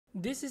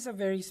This is a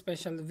very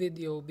special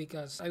video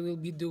because I will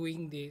be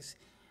doing this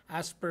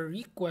as per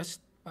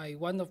request by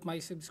one of my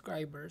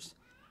subscribers,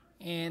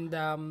 and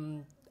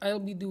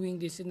I'll be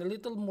doing this in a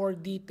little more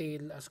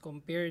detail as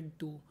compared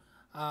to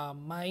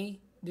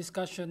my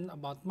discussion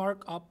about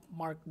markup,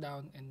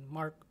 markdown, and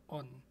mark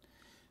on.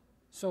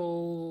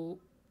 So,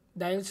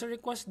 dahil sa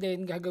request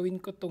din,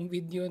 gagawin ko tong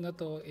video na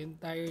to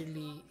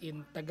entirely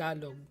in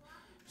Tagalog.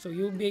 So,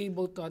 you'll be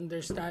able to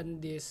understand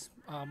this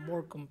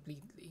more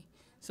completely.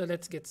 So,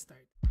 let's get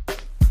started.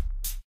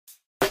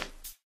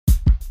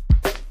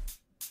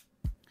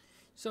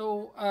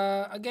 So,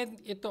 again,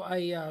 ito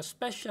ay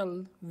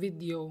special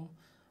video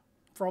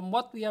from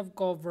what we have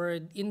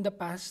covered in the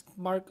past,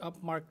 markup,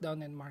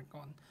 markdown, and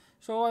mark-on.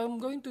 So, I'm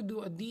going to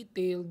do a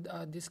detailed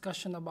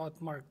discussion about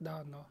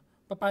markdown. No?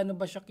 Paano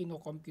ba siya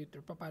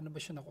kino-computer? Paano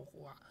ba siya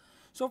nakukuha?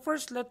 So,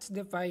 first, let's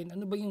define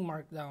ano ba yung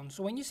markdown.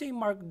 So, when you say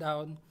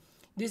markdown,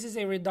 this is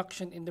a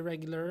reduction in the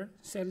regular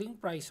selling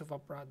price of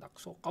a product.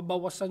 So,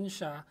 kabawasan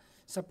siya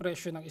sa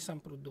presyo ng isang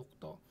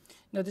produkto.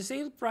 Now, the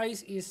sale price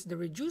is the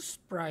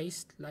reduced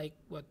price like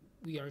what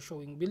we are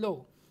showing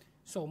below.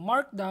 So,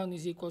 markdown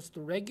is equals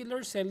to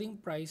regular selling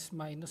price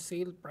minus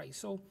sale price.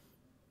 So,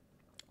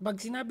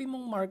 pag sinabi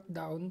mong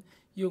markdown,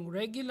 yung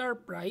regular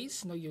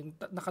price, no, yung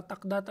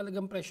nakatakda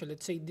talagang presyo,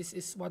 let's say this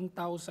is 1,000,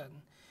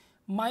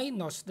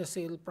 minus the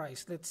sale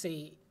price. Let's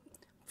say,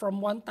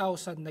 from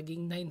 1,000,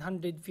 naging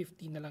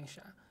 950 na lang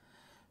siya.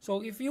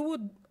 So, if you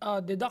would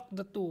deduct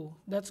the two,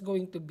 that's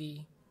going to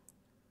be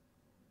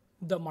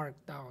the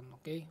markdown,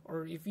 okay?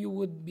 Or if you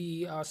would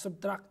be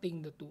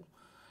subtracting the two.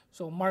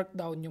 So,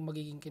 markdown yung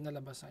magiging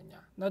kinalabasan niya.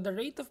 Now, the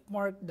rate of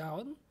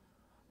markdown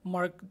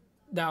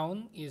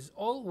is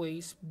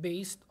always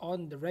based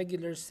on the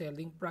regular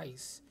selling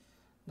price.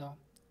 No?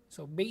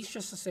 So, based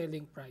siya sa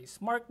selling price.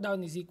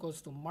 Markdown is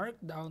equals to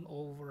markdown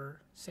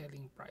over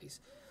selling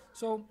price.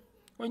 So,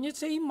 when you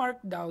say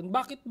markdown,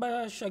 bakit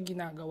ba siya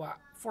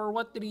ginagawa? For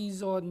what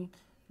reason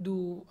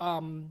do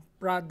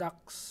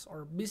products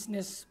or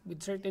business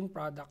with certain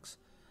products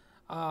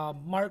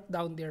mark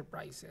down their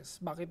prices?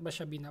 Bakit ba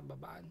siya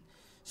binababaan?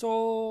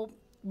 So,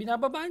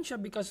 binababaan siya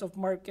because of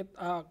market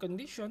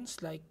conditions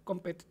like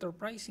competitor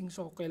pricing.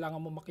 So,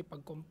 kailangan mo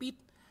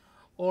makipag-compete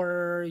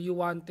or you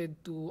wanted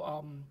to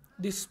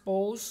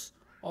dispose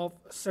of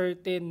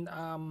certain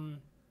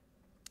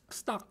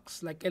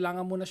stocks. Like,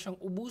 kailangan mo na siyang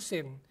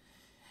ubusin.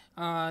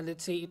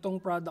 Let's say,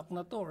 itong product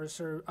na to or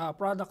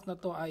product na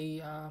to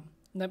ay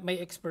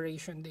may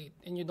expiration date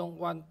and you don't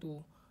want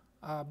to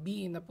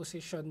be in a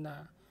position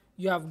na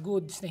you have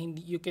goods na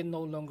you can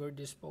no longer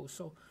dispose.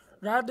 So,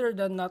 rather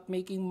than not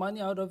making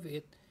money out of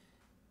it,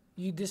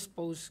 you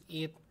dispose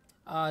it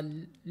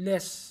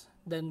less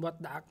than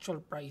what the actual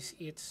price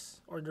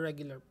is or the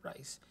regular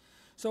price.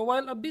 So,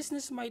 while a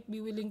business might be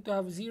willing to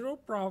have zero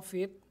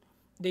profit,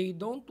 they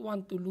don't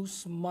want to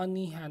lose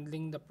money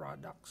handling the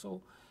product.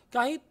 So,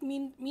 kahit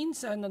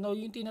minsan,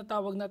 yung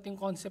tinatawag nating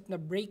concept na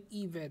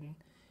break-even,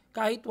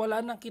 kahit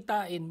wala nang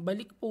kitain,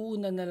 balik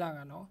puhunan na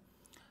lang,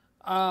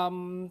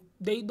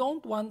 they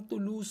don't want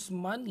to lose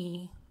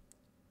money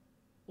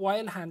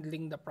while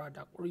handling the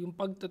product or yung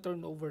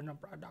pagta-turnover ng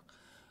product.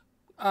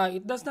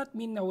 It does not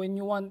mean na when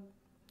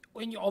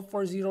you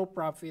offer zero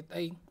profit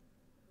ay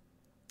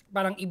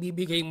parang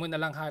ibibigay mo na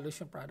lang halos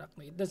yung product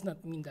mo. It does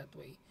not mean that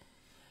way.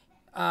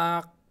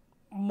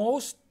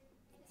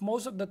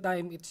 Most of the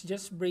time, it's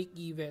just break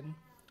even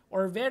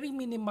or very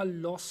minimal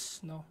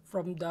loss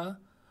from the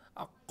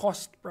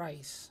cost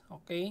price.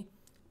 Okay?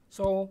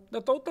 So,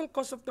 the total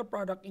cost of the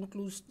product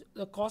includes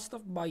the cost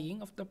of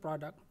buying of the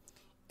product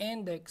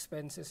and the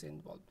expenses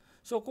involved.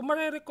 So, kung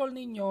marirecall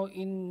ninyo,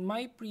 in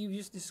my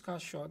previous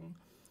discussion,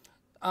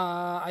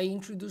 I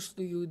introduced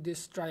to you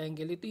this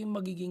triangle. Ito yung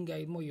magiging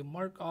guide mo, yung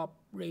markup,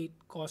 rate,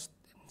 cost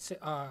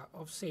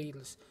of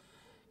sales.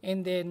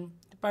 And then,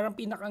 parang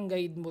pinakang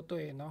guide mo to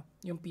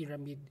yung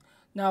pyramid.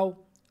 Now,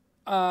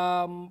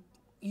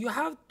 you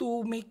have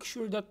to make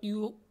sure that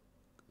you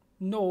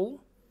know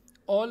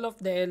all of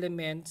the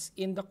elements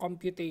in the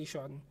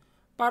computation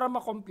para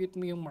ma-compute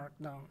mo yung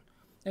markdown.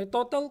 The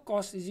total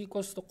cost is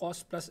equals to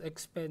cost plus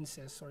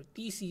expenses or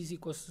TC is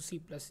equals to C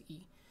plus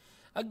E.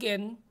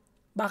 Again,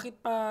 baka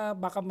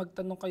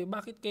magtanong kayo,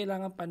 bakit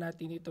kailangan pa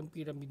natin itong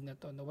pyramid na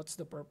to? What's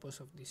the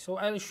purpose of this?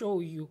 So, I'll show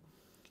you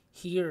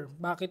here,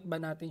 bakit ba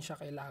natin siya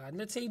kailangan.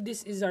 Let's say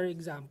this is our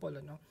example.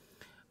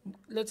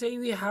 Let's say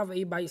we have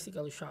a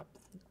bicycle shop.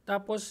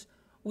 Tapos,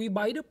 we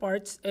buy the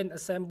parts and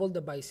assemble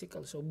the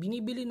bicycle. So,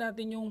 binibili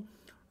natin yung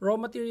raw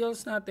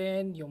materials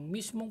natin, yung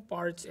mismong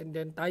parts, and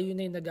then tayo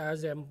na yung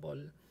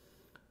nag-assemble.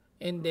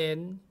 And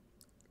then,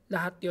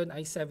 lahat yon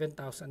ay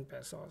 7,000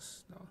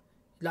 pesos.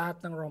 Lahat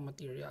ng raw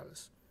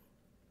materials.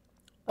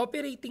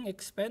 Operating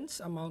expense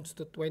amounts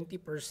to 20%.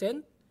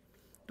 20%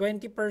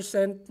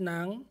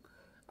 ng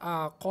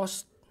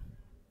cost.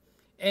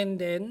 And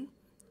then,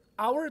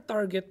 our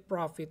target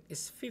profit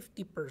is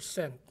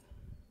 50%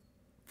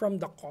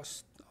 from the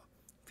cost.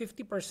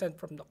 50%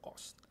 from the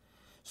cost.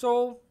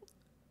 So,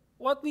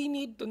 what we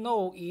need to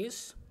know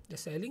is the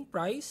selling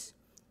price,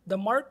 the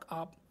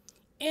markup,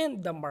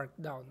 and the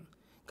markdown.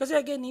 Kasi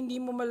again, hindi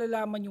mo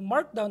malalaman yung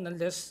markdown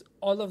unless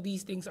all of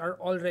these things are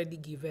already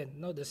given,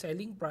 no? The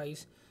selling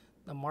price,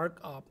 the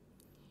markup,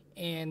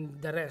 and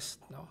the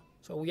rest, no?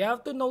 So we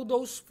have to know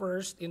those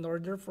first in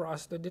order for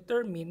us to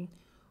determine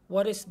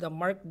what is the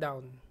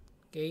markdown,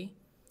 okay?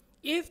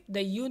 If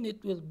the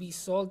unit will be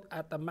sold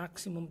at a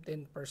maximum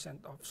 10%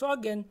 off. So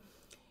again,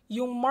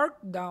 yung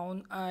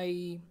markdown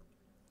ay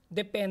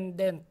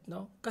dependent,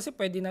 no? Kasi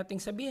pwede nating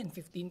sabihin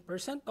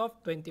 15%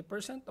 off,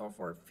 20% off,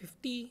 or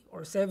 50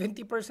 or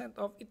 70%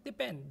 off. It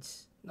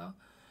depends, no?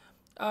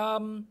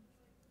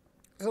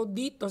 So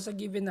dito sa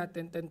given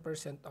natin 10%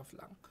 off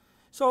lang.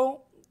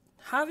 So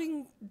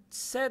having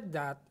said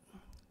that,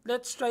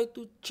 let's try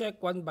to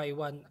check one by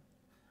one.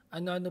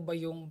 Ano-ano ba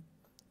yung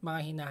mga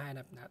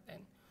hinahanap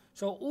natin?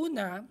 So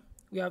una,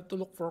 we have to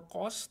look for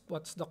cost.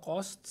 What's the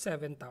cost?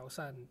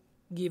 7,000.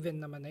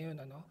 Given naman na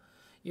yun, ano?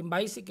 Yung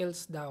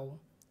bicycles daw,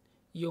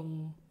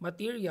 yung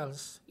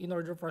materials in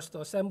order for us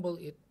to assemble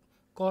it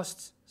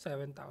costs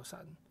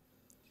 7,000.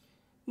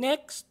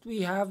 Next,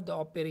 we have the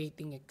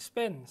operating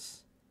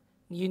expense.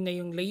 Yun na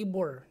yung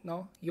labor,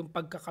 no? Yung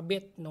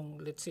pagkakabit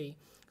nung, let's say,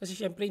 kasi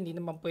syempre hindi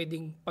naman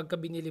pwedeng pagka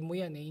binili mo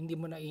yan, hindi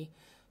mo na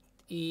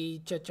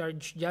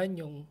i-charge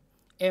dyan yung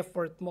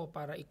effort mo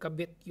para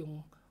ikabit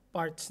yung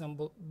parts ng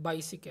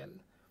bicycle.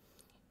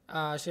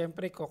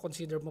 Syempre,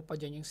 consider mo pa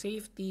dyan yung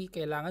safety,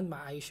 kailangan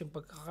maayos yung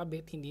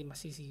pagkakabit, hindi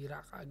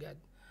masisira kaagad.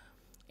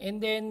 And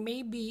then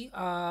maybe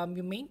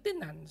yung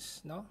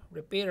maintenance, no?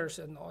 Repairs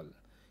and all.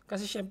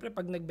 Kasi syempre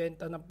pag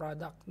nagbenta ng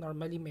product,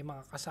 normally may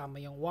mga kasama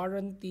yung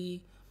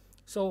warranty,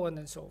 so on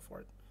and so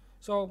forth.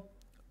 So,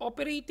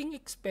 operating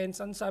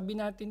expense, ang sabi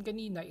natin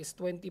kanina is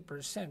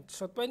 20%.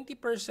 So, 20%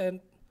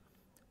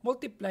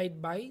 multiplied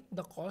by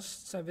the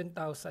cost,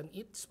 7,000,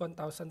 it's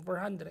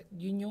 1,400.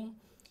 Yun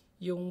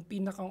yung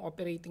pinakang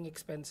operating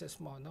expenses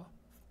mo, no?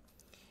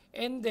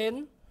 And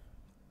then,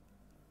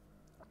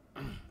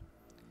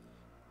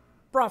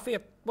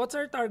 profit. What's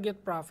our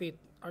target profit?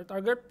 Our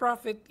target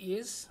profit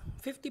is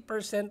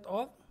 50%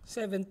 of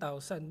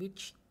 7,000,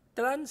 which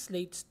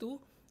translates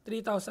to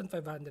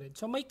 3,500.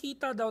 So may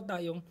kita daw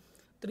tayong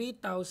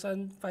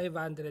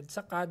 3,500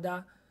 sa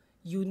kada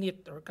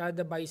unit or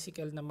kada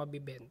bicycle na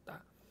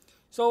mabibenta.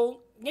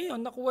 So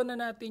ngayon, nakuha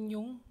na natin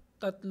yung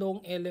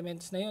tatlong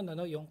elements na yun,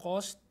 ano? Yung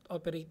cost,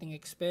 operating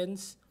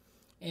expense,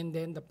 and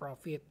then the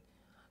profit.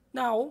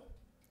 Now,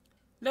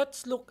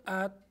 let's look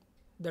at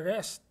the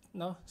rest.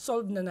 No?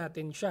 Solve na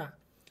natin siya.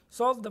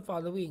 Solve the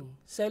following.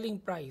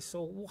 Selling price.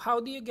 So, how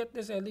do you get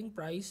the selling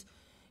price?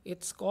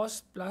 It's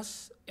cost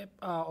plus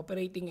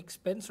operating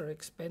expense or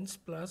expense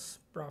plus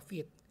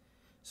profit.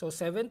 So,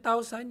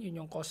 7,000,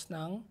 yun yung cost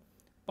ng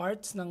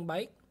parts ng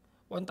bike.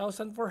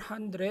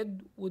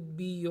 1,400 would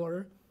be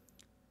your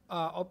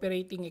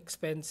operating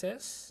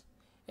expenses.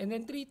 And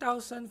then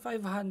 3,500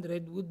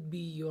 would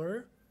be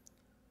your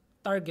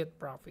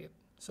target profit.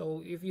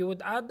 So, if you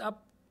would add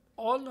up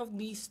all of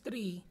these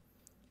three,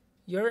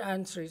 your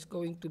answer is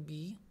going to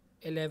be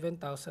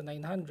 11,900.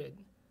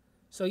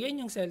 So, yan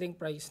yung selling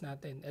price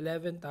natin,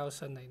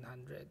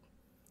 11,900.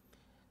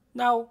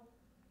 Now,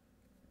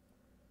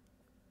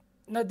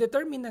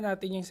 na-determine na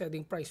natin yung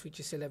selling price, which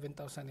is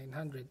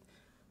 11,900.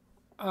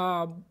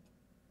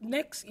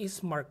 Next is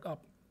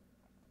markup.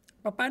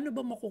 Paano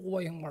ba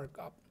makukuha yung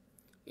markup?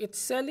 It's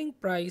selling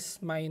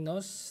price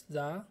minus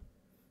the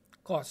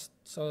cost.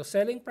 So,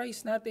 selling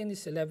price natin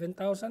is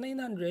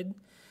 11,900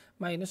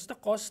 minus the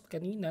cost,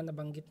 kanina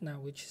nabanggit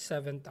na, which is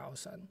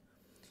 7,000.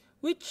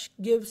 Which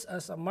gives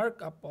us a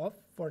markup of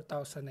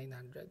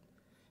 4,900.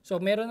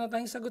 So, meron na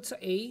tayong sagot sa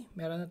A,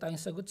 meron na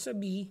tayong sagot sa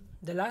B.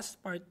 The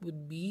last part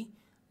would be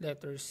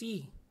letter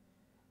C.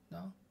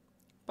 No?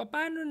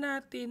 Paano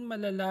natin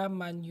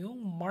malalaman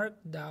yung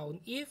markdown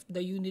if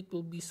the unit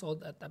will be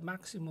sold at a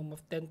maximum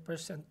of 10%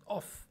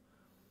 off?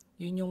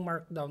 Yun yung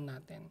markdown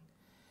natin.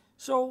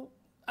 So,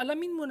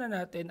 alamin muna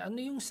natin ano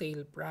yung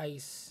sale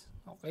price.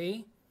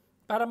 Okay?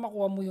 Para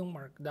makuha mo yung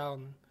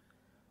markdown.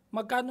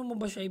 Magkano mo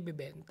ba siya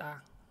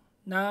ibebenta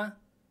na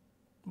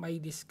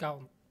may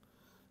discount?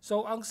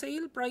 So, ang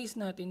sale price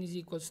natin is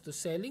equals to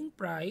selling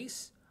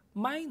price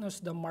minus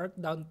the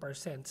markdown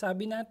percent.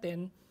 Sabi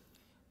natin,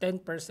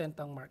 10%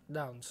 ang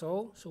markdown.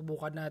 So,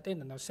 subukan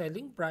natin.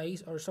 Sale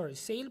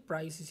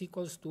price is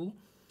equals to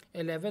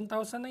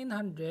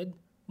 11,900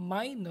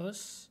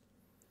 minus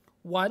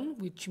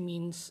 1, which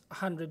means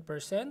 100%,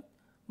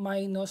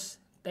 minus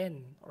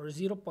 10 or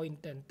 0.10,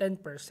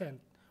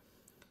 10%,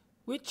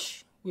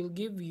 which will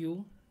give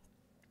you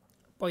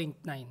 0.9.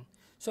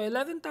 So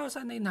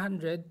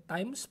 11,900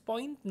 times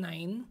 0.9,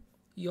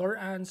 your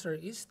answer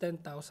is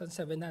 10,710.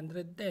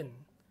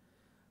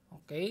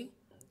 Okay?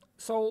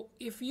 So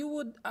if you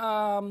would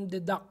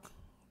deduct,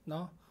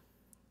 no?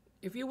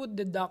 If you would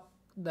deduct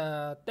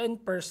the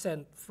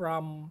 10%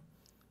 from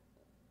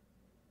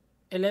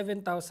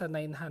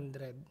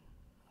 11,900,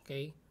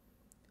 okay?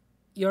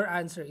 Your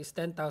answer is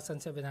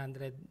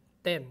 10,710.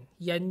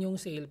 Yan yung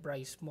sale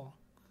price mo.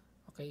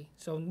 Okay?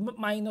 So,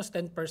 minus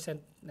 10%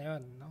 na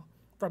yun, no?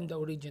 From the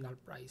original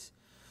price.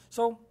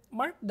 So,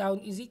 markdown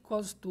is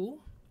equals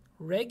to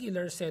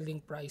regular selling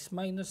price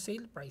minus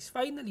sale price.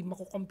 Finally,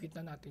 makukompute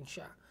na natin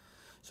siya.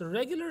 So,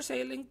 regular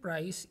selling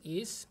price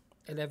is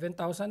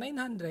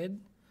 11,900.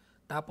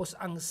 Tapos,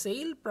 ang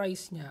sale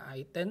price niya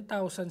ay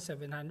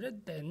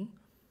 10,710,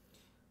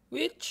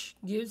 which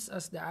gives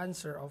us the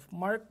answer of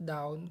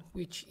markdown,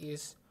 which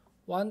is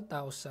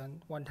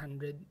 1,190.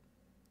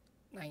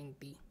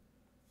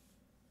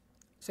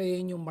 So,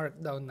 yan yung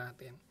markdown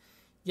natin.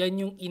 Yan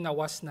yung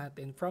inawas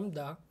natin from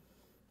the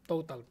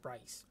total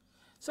price.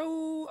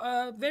 So,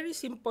 very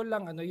simple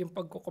lang yung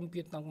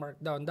pagko-compute ng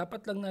markdown.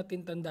 Dapat lang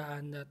natin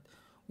tandaan that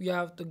we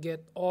have to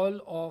get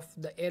all of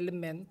the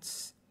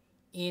elements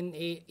in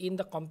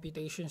the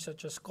computation,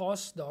 such as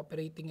cost, the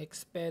operating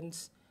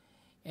expense,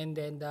 and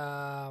then the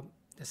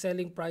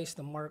selling price,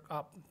 the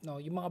markup.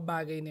 No, yung mga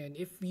bagay na yun.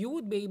 If you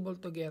would be able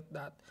to get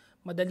that,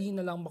 madali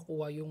na lang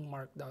makuha yung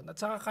markdown. At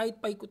saka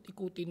kahit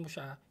paikot-ikutin mo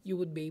siya, you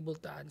would be able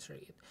to answer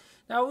it.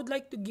 Now, I would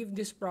like to give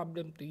this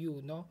problem to you.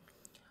 No,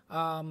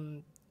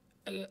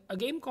 a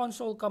game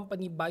console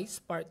company buys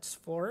parts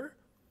for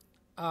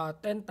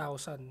 10,000.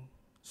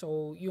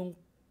 So, yung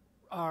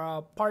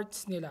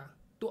parts nila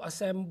to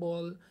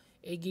assemble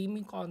a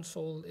gaming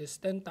console is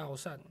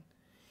 10,000.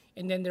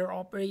 And then their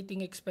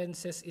operating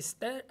expenses is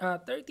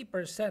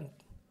 30%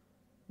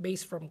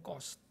 based from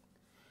cost.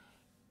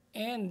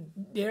 And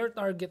their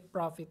target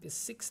profit is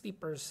 60%.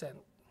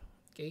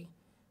 Okay?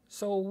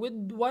 So,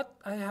 with what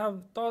I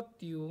have taught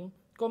you,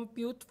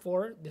 compute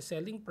for the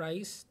selling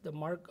price, the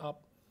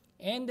markup,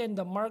 and then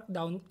the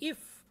markdown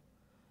if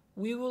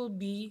we will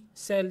be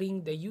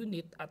selling the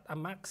unit at a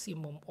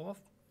maximum of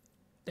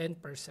 10%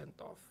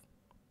 off.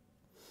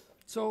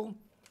 So,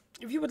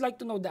 if you would like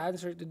to know the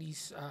answer to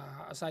this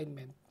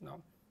assignment,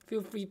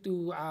 feel free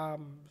to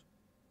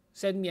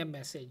send me a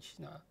message,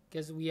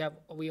 because we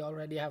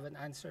already have an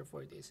answer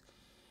for this.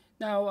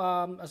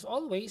 Now, as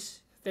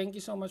always, thank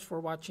you so much for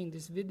watching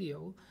this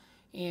video,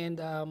 and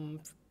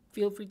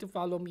feel free to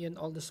follow me on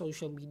all the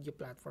social media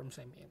platforms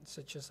I'm in,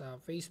 such as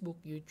Facebook,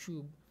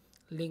 YouTube,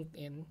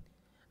 LinkedIn.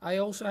 I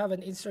also have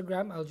an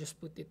Instagram. I'll just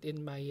put it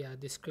in my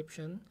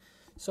description.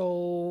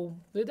 So,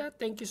 with that,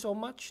 thank you so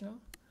much.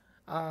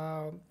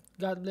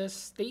 God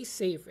bless. Stay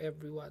safe,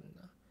 everyone.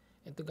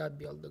 And to God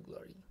be all the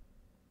glory.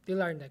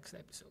 Till our next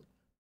episode.